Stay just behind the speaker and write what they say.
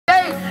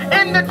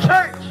in the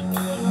church.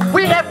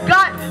 We have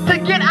got to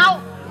get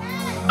out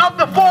of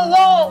the four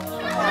walls.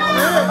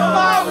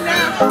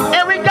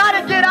 And we got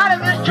to get out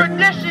of this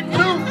tradition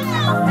too.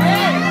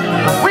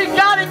 We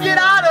got to get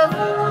out of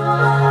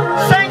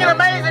singing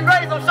Amazing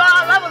Grace. I'm sorry,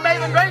 I love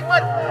Amazing Grace,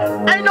 but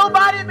ain't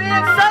nobody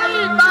being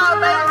saved by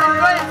Amazing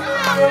Grace.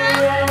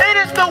 It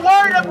is the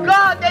Word of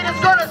God that is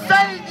going to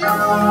save you.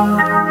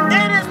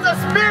 It is the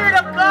Spirit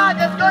of God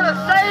that's going to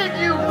save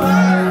you.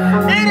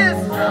 It is,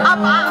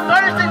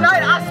 Thursday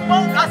night I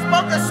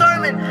spoke a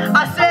sermon.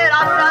 I said,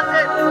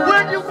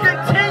 will you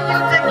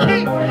continue to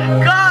keep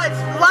God's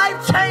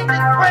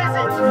life-changing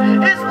presence,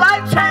 His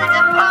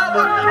life-changing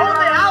power on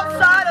the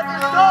outside of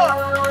His door?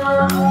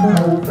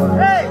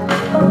 Hey.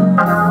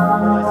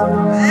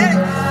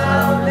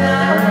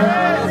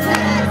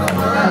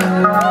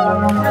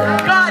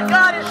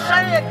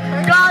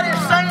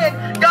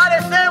 God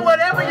is saying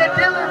whatever you're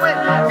dealing with,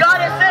 God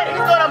has said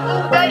He's going to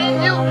move that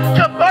in you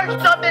to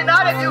birth something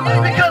out of you,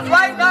 because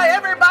right now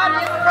everybody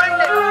is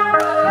pregnant.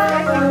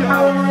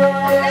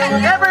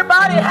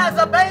 Everybody has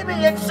a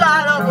baby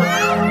inside of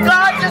them.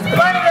 God just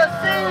planted a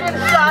seed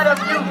inside of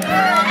you.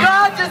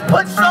 God just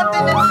put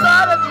something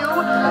inside of you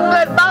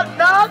that about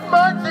 9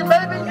 months, it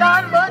may be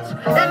 9 months,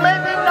 it may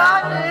be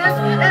 9 years,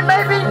 it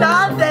may be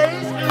 9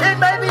 days, it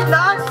may be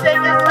 9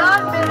 seconds,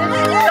 9 minutes,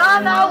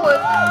 9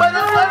 hours, but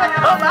it's going to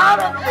come out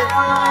of you.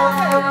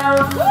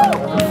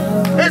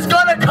 It's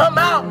going to come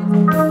out.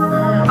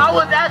 I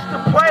was asked to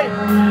pray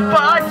for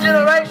our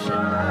generation.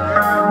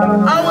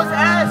 I was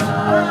asked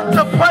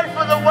to pray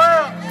for the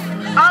world.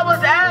 I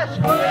was asked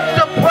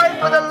to pray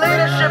for the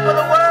leadership of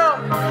the world.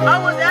 I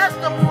was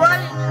asked to pray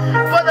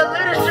for the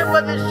leadership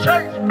of this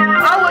church.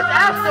 I was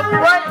asked to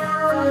pray.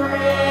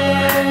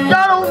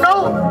 Y'all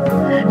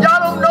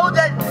don't know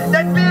that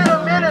being a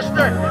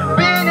minister,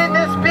 being in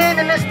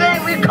this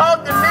thing we call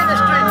the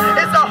ministry,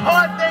 it's a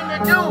hard thing to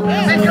do,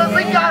 because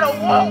we gotta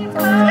walk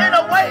in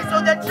a way so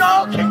that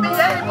y'all can be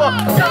able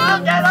to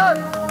look at us.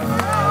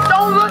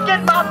 Don't look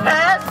at my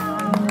past.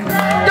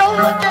 Don't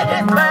look at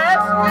his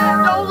past.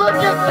 Don't look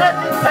at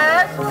Jesse's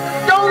past.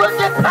 Don't look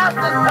at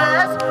Pastor's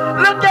past.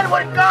 Look at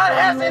what God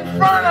has in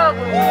front of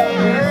you.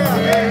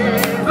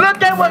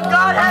 Look at what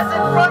God has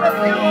in front of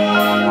you.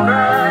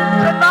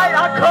 Tonight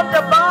I come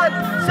to bind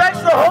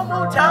sexual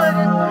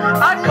homosexuality.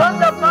 I come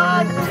to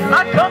bind,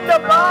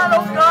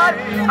 oh God.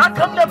 I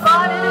come to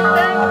bind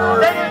anything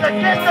that is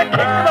against the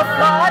kingdom of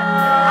God.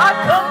 I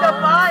come to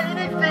bind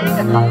anything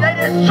that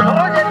is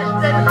short, that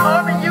is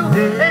harming you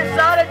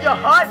inside of your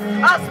heart.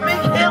 I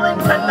speak healing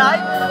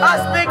tonight. I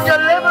speak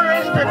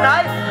deliverance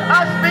tonight.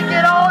 I speak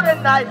it all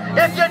tonight.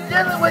 If you're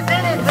dealing with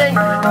anything,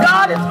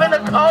 God is going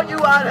to call you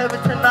out of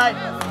it tonight.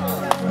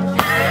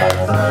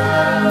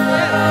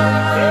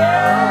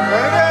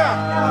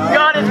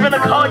 God is going to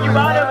call you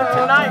out of it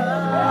tonight.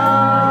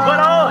 But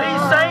all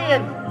He's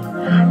saying,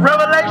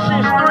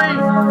 Revelations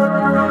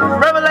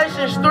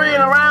 3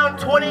 and around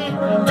 20,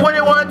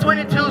 21,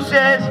 22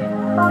 says,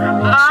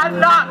 I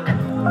knock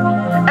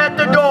at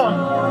the door.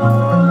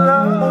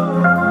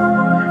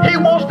 He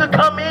wants to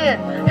come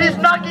in. He's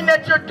knocking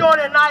at your door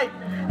tonight.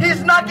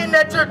 He's knocking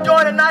at your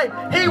door tonight.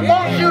 He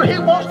wants you. He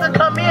wants to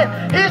come in.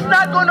 He's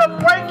not going to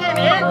break and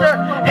enter.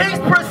 He's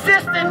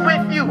persistent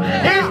with you.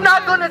 He's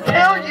not going to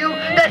tell you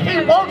that He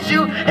wants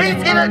you.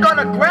 He's either going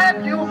to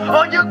grab you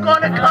or you're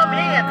going to come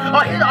in.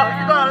 Or you're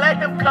going to let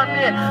Him come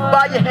in.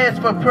 Bow your heads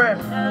for prayer.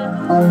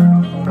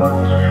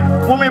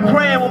 When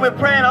we're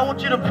praying, I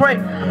want you to pray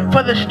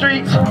for the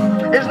streets.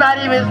 It's not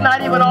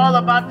even all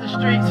about the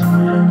streets.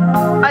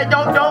 I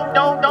don't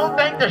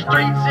think the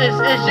streets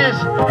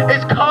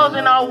is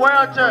causing our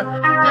world to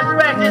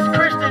respect. It's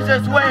Christians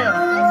as well.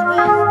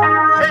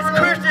 It's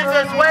Christians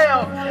as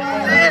well.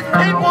 It's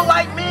people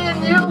like me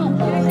and you.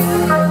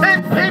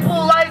 It's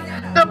people like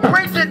the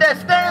preacher that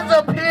stands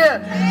up here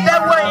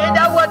that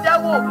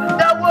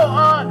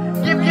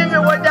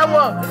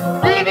will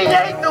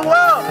deviate the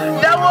world,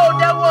 that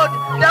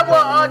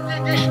will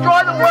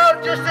destroy the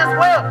world just as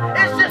well.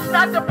 It's just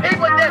not the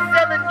people that's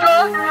selling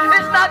drugs.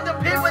 It's not the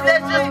people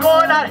that's just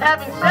going out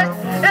having sex.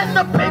 It's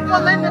the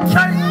people in the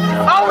church.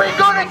 Are we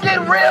going to get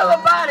real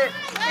about it?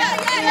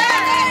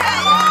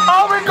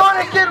 Are we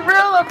going to get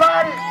real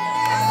about it?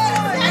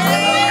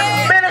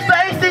 Minister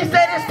AC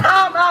said it's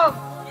time out.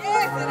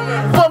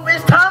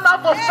 It's time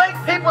out for fake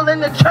people in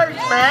the church,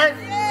 man.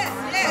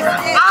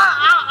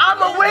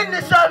 I'm a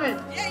witness of it.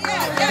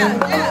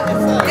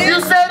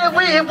 You said if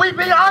we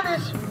be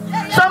honest,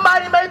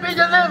 somebody may be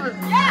delivered.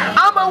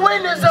 I'm a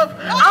witness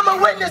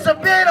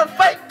of being a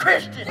fake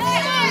Christian.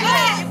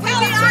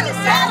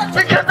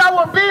 Because I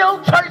will be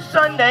on church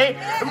Sunday,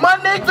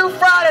 Monday through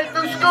Friday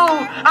through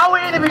school. I will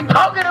either be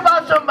talking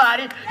about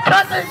somebody,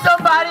 cussing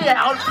somebody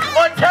out,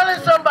 or telling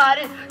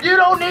somebody you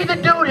don't need to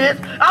do this.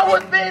 I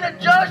was being a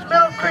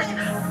judgmental Christian.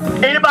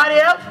 Anybody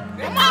else?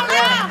 Come on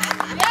now.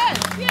 Yes.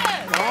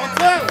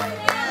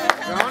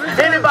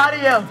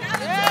 Anybody else?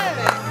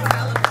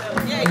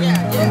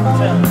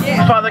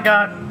 Father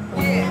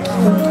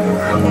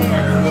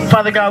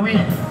God,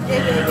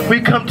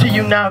 we come to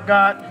you now,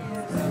 God,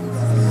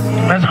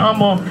 as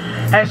humble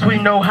as we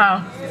know how.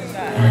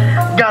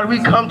 God,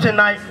 we come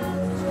tonight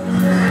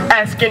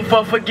asking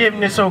for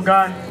forgiveness, oh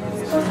God.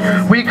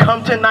 We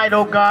come tonight,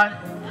 oh God,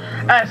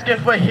 asking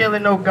for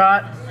healing, oh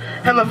God.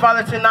 Heavenly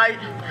Father, tonight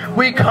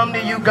we come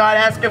to you, God,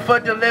 asking for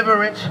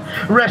deliverance,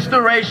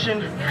 restoration,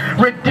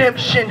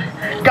 redemption.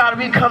 God,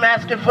 we come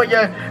asking for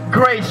your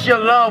grace, your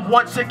love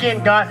once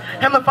again, God.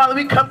 Heavenly Father,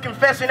 we come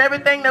confessing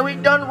everything that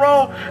we've done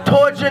wrong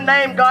towards your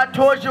name, God,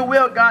 towards your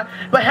will, God.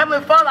 But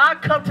Heavenly Father, I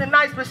come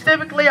tonight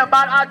specifically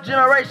about our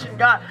generation,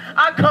 God.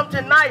 I come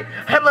tonight,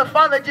 Heavenly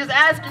Father, just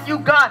asking you,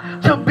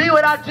 God, to be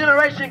with our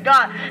generation,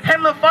 God.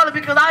 Heavenly Father,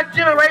 because our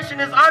generation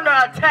is under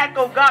attack,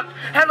 oh God.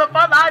 Heavenly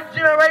Father, our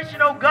generation,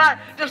 oh God,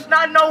 does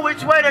not know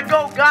which way to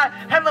go, God.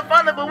 Heavenly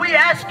Father, but we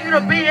ask you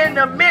to be in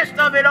the midst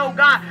of it, oh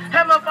God.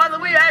 Heavenly Father,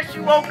 we ask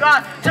you, oh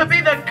God, to be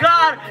the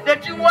God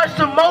that you was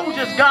to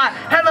Moses, God.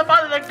 Heavenly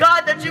Father, the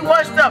God that you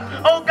was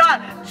to, oh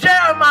God,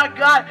 Jeremiah,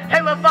 God.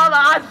 Heavenly Father,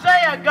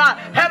 Isaiah, God.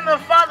 Heavenly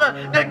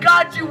Father, the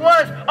God you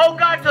was, oh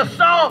God, to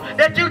Saul,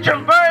 that you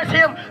converted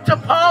him to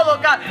Paul, oh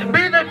God.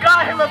 Be the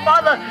God, Heavenly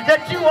Father,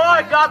 that you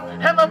are,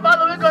 God. Heavenly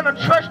Father, we're going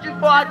to trust you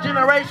for our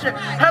generation.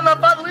 Heavenly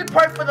Father, we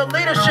pray for the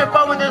leadership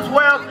over this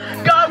world.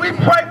 God, we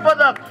pray for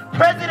the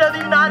President of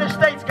the United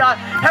States, God.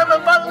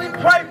 Heavenly Father, we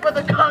pray for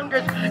the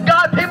Congress.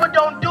 God, people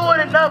don't do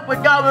it enough,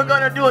 but God, we're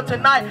going to do it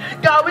tonight.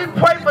 God, we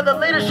pray for the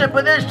leadership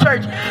of this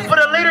church, for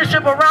the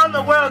leadership around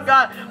the world,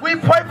 God. We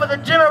pray for the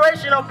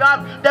generation, oh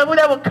God, that will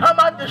come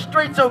out the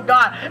streets, oh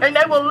God, and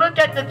they will look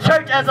at the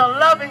church as a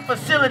loving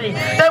facility.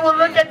 They will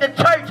look at the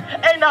church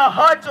in our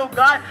hearts, oh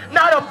God,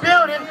 not a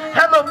building,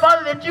 Heavenly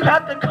Father, that you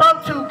have to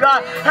come to,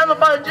 God. Heavenly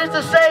Father, just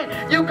to say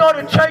you go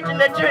to church and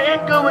that you're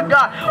in good with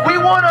God. We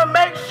want to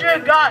make sure,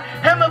 God,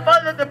 Heavenly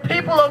Father, that the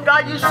people, oh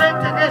God, you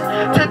sent to this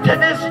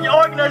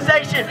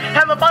organization,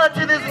 Heavenly Father,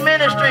 to this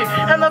ministry,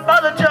 Heavenly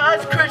Father, to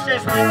us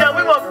Christians, that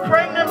we will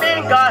bring them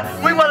in, God.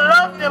 We will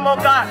love them, oh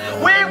God.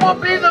 We will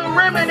be the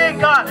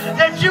remnant, God,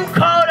 that you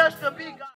call